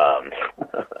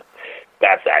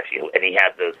 That's actually... And he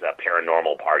has those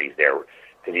paranormal parties there,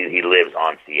 because he lives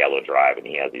on Cielo Drive, and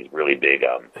he has these really big...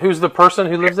 Who's the person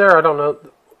who lives there? I don't know.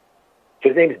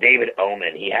 His name's David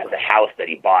Oman. He has a house that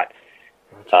he bought...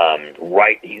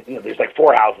 there's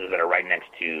 4 houses that are right next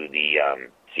to the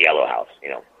Cielo house,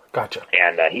 Gotcha.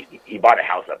 And he bought a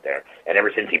house up there, and ever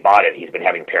since he bought it, he's been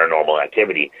having paranormal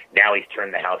activity. Now he's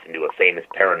turned the house into a famous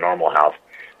paranormal house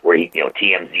where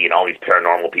TMZ and all these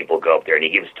paranormal people go up there, and he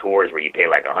gives tours where you pay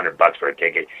 $100 for a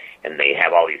ticket, and they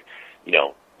have all these,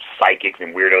 psychics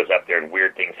and weirdos up there, and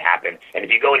weird things happen. And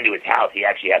if you go into his house, he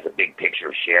actually has a big picture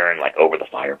of Sharon over the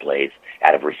fireplace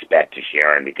out of respect to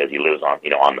Sharon because he lives on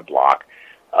on the block.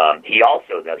 He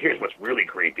also, now here's what's really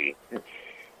creepy.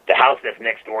 The house that's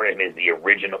next door to him is the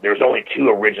original. There's only 2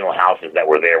 original houses that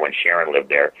were there when Sharon lived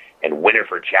there. And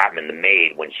Winifred Chapman, the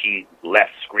maid, when she left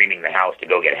screaming the house to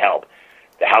go get help,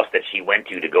 the house that she went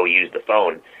to go use the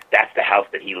phone, that's the house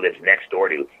that he lives next door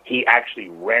to. He actually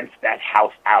rents that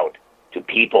house out to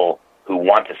people who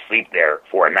want to sleep there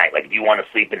for a night. Like, if you want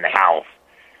to sleep in the house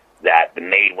that the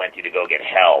maid went to go get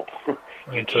help,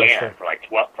 you can for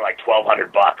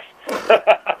 $1,200.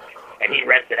 And he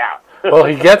rents it out. Well,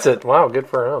 he gets it. Wow, good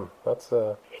for him. That's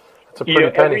a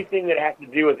pretty penny. Everything that has to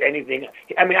do with anything.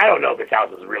 I mean, I don't know if his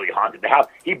house is really haunted. The house,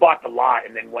 he bought the lot,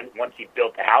 and then once he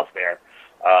built the house there,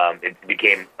 it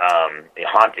became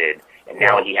haunted. And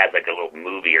now he has a little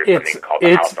movie or something called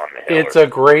The House on the Hill. It's a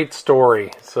great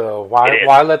story. So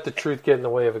why let the truth get in the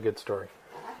way of a good story?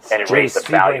 And it raised the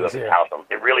value of his house.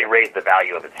 It really raised the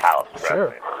value of his house.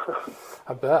 Sure.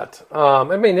 I bet.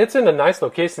 I mean, it's in a nice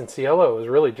location. Cielo is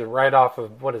really just right off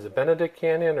of, what is it, Benedict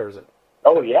Canyon, or is it?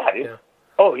 Oh, yeah, dude. Yeah.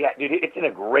 Oh, yeah, dude. It's in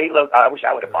a great location. I wish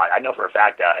I would have bought it. I know for a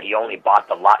fact he only bought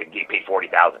the lot. He paid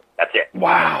 $40,000. That's it.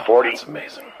 Wow. That's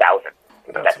amazing.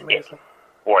 That's amazing. It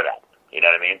for that. You know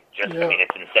what I mean? I mean,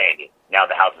 it's insane. Now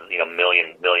the house is,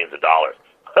 millions of dollars.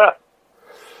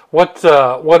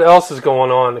 What else is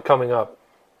going on coming up?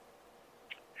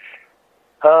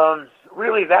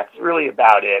 Really, that's really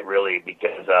about it, really,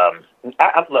 because,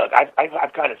 look,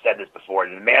 I've kind of said this before,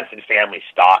 the Manson family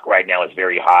stock right now is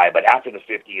very high, but after the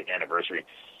 50th anniversary,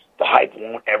 the hype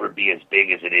won't ever be as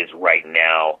big as it is right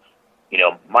now.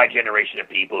 My generation of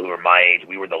people who are my age,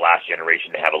 we were the last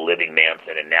generation to have a living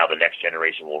Manson, and now the next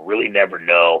generation will really never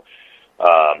know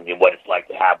what it's like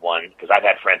to have one, because I've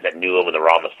had friends that knew him when they were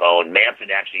on the phone. Manson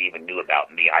actually even knew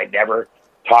about me. I never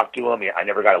talked to him. I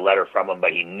never got a letter from him,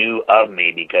 but he knew of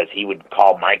me because he would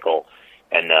call Michael,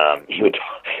 and he would.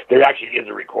 There actually is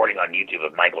a recording on YouTube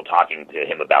of Michael talking to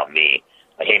him about me.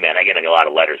 Like, hey man, I get a lot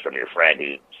of letters from your friend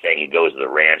who's saying he goes to the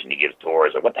ranch and he gives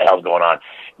tours. Like, what the hell's going on?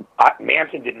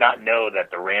 Manson did not know that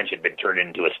the ranch had been turned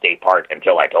into a state park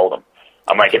until I told him.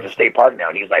 I'm like, it's a state park now,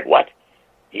 and he's like, what?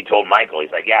 He told Michael,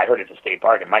 he's like, yeah, I heard it's a state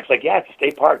park. And Mike's like, yeah, it's a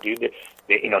state park, dude.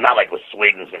 Not like with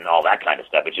swings and all that kind of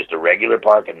stuff. It's just a regular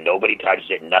park, and nobody touches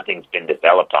it, and nothing's been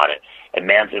developed on it. And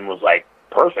Manson was like,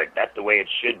 perfect. That's the way it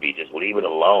should be. Just leave it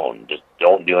alone. Just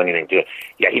don't do anything to it.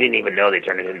 Yeah, he didn't even know they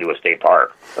turned it into a state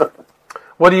park.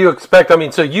 What do you expect? I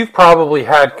mean, so you've probably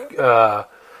had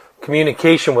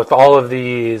communication with all of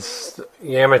these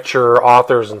amateur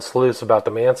authors and sleuths about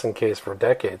the Manson case for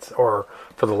decades, or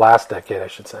for the last decade, I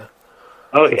should say.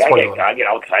 Oh, yeah, I get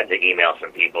all kinds of emails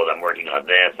from people that I'm working on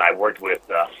this. I worked with,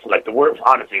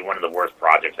 honestly, one of the worst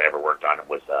projects I ever worked on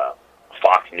was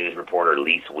Fox News reporter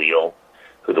Lise Wheel,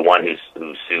 who's the one who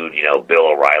sued, Bill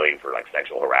O'Reilly for,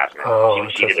 sexual harassment. Oh,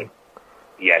 she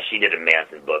did a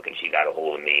Manson book, and she got a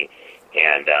hold of me,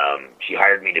 and she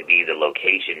hired me to be the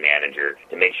location manager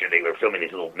to make sure they were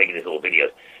making these little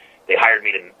videos. They hired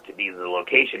me to be the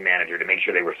location manager to make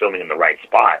sure they were filming in the right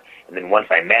spot. And then once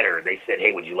I met her, they said,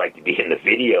 hey, would you like to be in the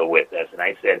video with us? And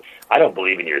I said, I don't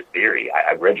believe in your theory.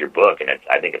 I've read your book, and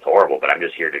I think it's horrible, but I'm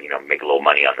just here to, make a little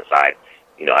money on the side,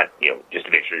 just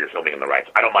to make sure you're filming in the right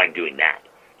spot. I don't mind doing that.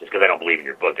 Just because I don't believe in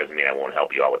your book doesn't mean I won't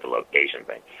help you out with the location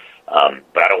thing.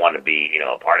 But I don't want to be,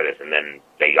 a part of this. And then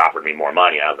they offered me more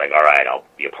money, and I was like, all right, I'll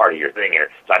be a part of your thing here.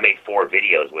 So I made 4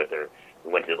 videos with her.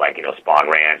 We went to,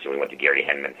 Spahn Ranch, and we went to Gary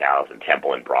Henman's house, and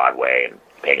Temple and Broadway, and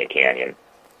Painted Canyon.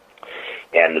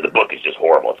 And the book is just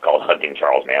horrible. It's called Hunting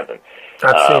Charles Manson.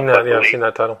 I've seen that. Yeah, I've seen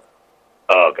that title.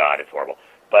 Oh, God, it's horrible.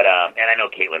 But, and I know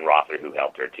Caitlin Rothler, who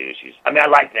helped her, too. I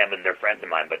like them, and they're friends of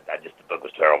mine, but the book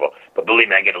was terrible. But believe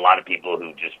me, I get a lot of people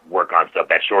who just work on stuff.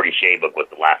 That Shorty Shea book was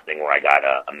the last thing where I got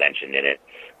a mention in it,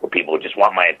 where people just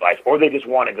want my advice, or they just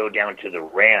want to go down to the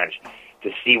ranch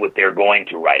to see what they're going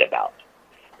to write about.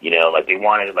 They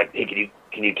wanted, hey,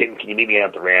 can you meet me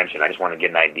at the ranch? And I just want to get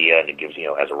an idea, and it gives,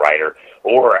 as a writer.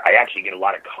 Or I actually get a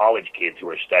lot of college kids who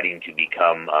are studying to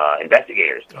become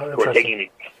investigators, who are taking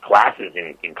classes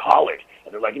in college.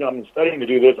 And they're like, I'm studying to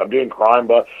do this. I'm doing crime,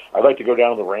 but I'd like to go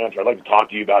down to the ranch. I'd like to talk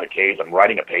to you about a case. I'm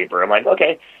writing a paper. I'm like,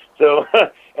 okay. So,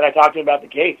 and I talked to him about the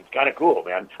case. It's kind of cool,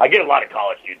 man. I get a lot of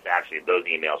college students, actually, those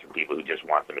emails from people who just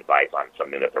want some advice on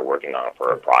something that they're working on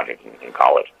for a project in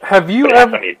college. Have you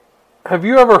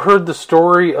ever heard the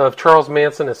story of Charles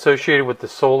Manson associated with the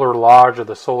Solar Lodge or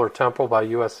the Solar Temple by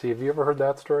USC? Have you ever heard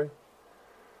that story?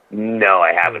 No,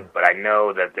 I haven't, but I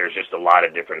know that there's just a lot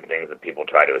of different things that people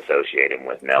try to associate him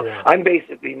with now. Yeah.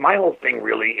 My whole thing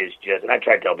really is just, and I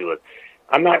try to tell people,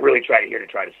 I'm not really here to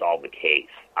try to solve the case.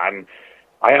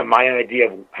 I have my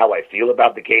idea of how I feel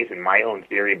about the case and my own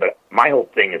theory, but my whole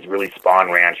thing is really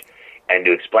Spahn Ranch and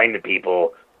to explain to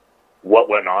people what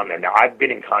went on there. Now, I've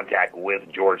been in contact with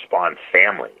George Spahn's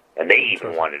family, and they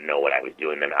even wanted to know what I was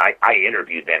doing. And I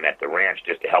interviewed them at the ranch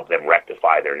just to help them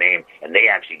rectify their name, and they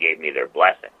actually gave me their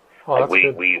blessing. Oh, that's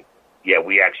good. We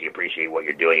actually appreciate what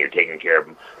you're doing. You're taking care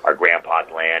of our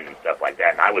grandpa's land and stuff like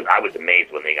that. And I was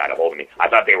amazed when they got a hold of me. I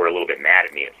thought they were a little bit mad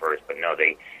at me at first, but no,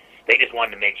 they just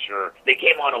wanted to make sure. They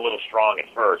came on a little strong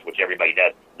at first, which everybody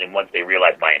does. Then once they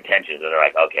realized my intentions, they're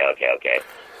like, okay.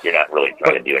 You're not really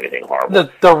trying to do anything horrible.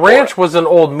 The ranch was an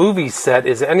old movie set.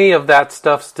 Is any of that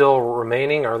stuff still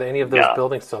remaining? Are any of those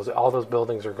buildings still? All those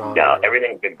buildings are gone? No,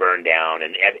 everything's been burned down.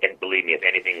 And believe me, if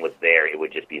anything was there, it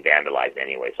would just be vandalized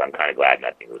anyway. So I'm kind of glad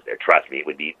nothing was there. Trust me,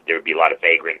 there would be a lot of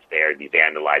vagrants there. It'd be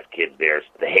vandalized kids there.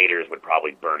 The haters would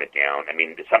probably burn it down. I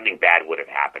mean, something bad would have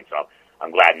happened. So I'm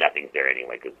glad nothing's there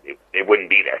anyway, because it wouldn't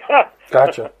be there.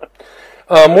 Gotcha.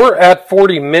 We're at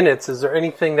 40 minutes. Is there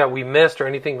anything that we missed or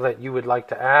anything that you would like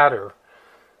to add or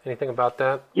anything about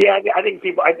that? Yeah, I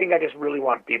think I just really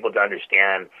want people to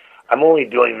understand I'm only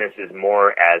doing this as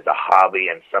more as a hobby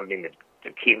and something to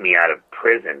keep me out of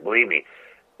prison. Believe me,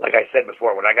 like I said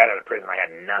before, when I got out of prison, I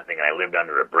had nothing, and I lived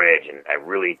under a bridge, and I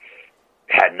really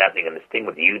had nothing. And this thing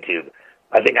with YouTube,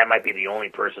 I think I might be the only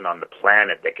person on the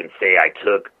planet that can say I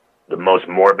took the most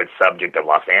morbid subject of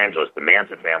Los Angeles, the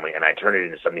Manson family, and I turned it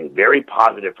into something very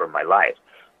positive for my life.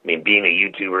 I mean, being a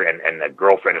YouTuber and a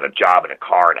girlfriend and a job and a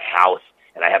car and a house,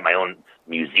 and I have my own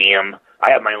museum.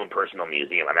 I have my own personal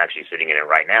museum. I'm actually sitting in it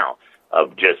right now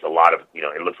of just a lot of,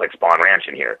 it looks like Spahn Ranch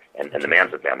in here and the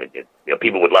Manson family.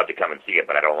 People would love to come and see it,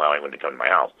 but I don't allow anyone to come to my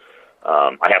house.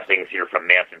 I have things here from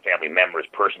Manson family members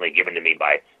personally given to me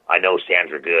by, I know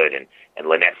Sandra Good and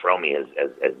Lynette Fromme has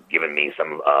given me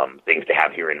some things to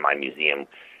have here in my museum,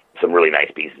 some really nice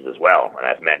pieces as well. And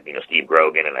I've met, Steve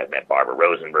Grogan, and I've met Barbara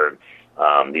Rosenberg.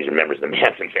 These are members of the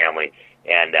Manson family,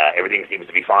 and everything seems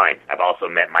to be fine. I've also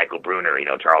met Michael Bruner,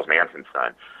 Charles Manson's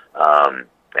son,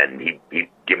 and he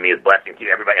given me his blessing to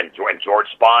everybody, and George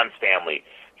Spahn's family.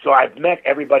 So I've met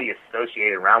everybody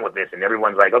associated around with this, and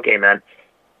everyone's like, okay, man,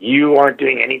 you aren't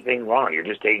doing anything wrong. You're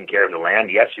just taking care of the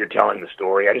land. Yes, you're telling the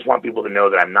story. I just want people to know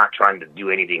that I'm not trying to do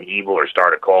anything evil or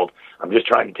start a cult. I'm just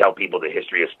trying to tell people the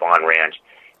history of Spahn Ranch.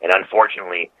 And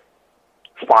unfortunately,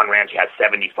 Spahn Ranch has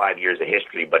 75 years of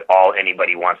history, but all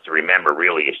anybody wants to remember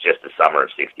really is just the summer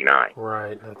of '69.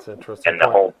 Right, that's interesting. And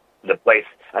the place,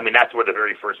 that's where the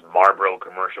very first Marlboro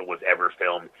commercial was ever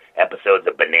filmed. Episodes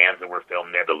of Bonanza were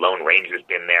filmed there. The Lone Ranger's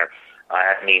been there.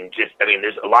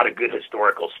 There's a lot of good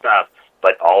historical stuff,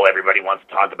 but all everybody wants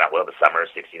to talk about, the summer of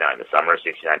 '69, the summer of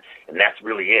 '69, and that's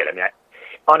really it.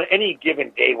 On any given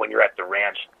day when you're at the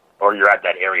ranch or you're at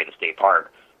that area, the state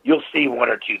park, you'll see one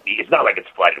or two. It's not like it's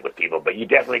flooded with people, but you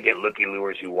definitely get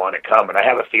looky-loos who want to come. And I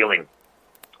have a feeling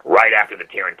right after the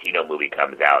Tarantino movie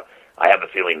comes out, I have a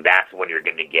feeling that's when you're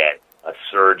going to get a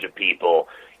surge of people.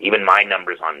 Even my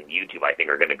numbers on YouTube, I think,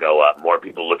 are going to go up. More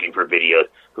people looking for videos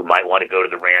who might want to go to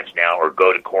the ranch now or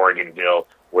go to Corriganville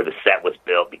where the set was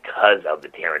built because of the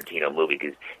Tarantino movie,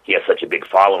 because he has such a big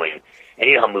following. And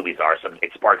you know how movies are.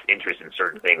 It sparks interest in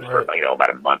certain things for about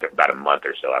a month or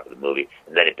so after the movie,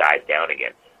 and then it dies down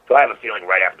again. So I have a feeling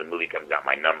right after the movie comes out,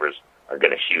 my numbers are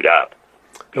going to shoot up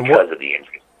because of the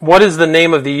interest. What is the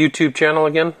name of the YouTube channel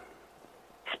again?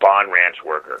 Spahn Ranch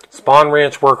Worker. Spahn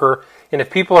Ranch Worker. And if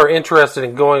people are interested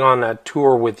in going on that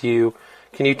tour with you,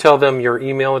 can you tell them your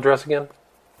email address again?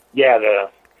 Yeah, the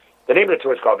name of the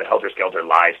tour is called the Helter Skelter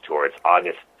Lies Tour. It's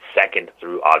August 2nd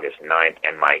through August 9th,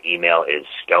 and my email is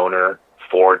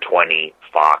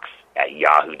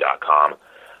stoner420fox@yahoo.com.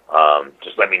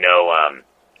 Just let me know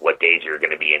what days you're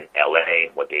going to be in LA,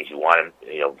 what days you want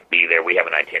to be there. We have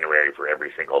an itinerary for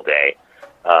every single day.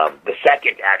 The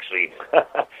 2nd, actually,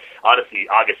 honestly,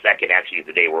 August 2nd actually is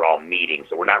the day we're all meeting,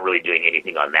 so we're not really doing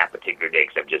anything on that particular day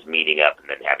except just meeting up and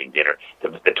then having dinner.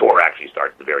 The tour actually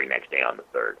starts the very next day on the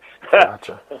 3rd.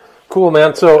 Gotcha. Cool,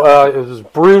 man. So it was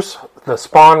Bruce, the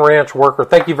Spahn Ranch Worker.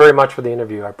 Thank you very much for the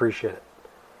interview. I appreciate it.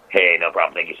 Hey, no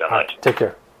problem. Thank you so much. Take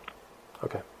care.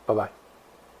 Okay, bye-bye.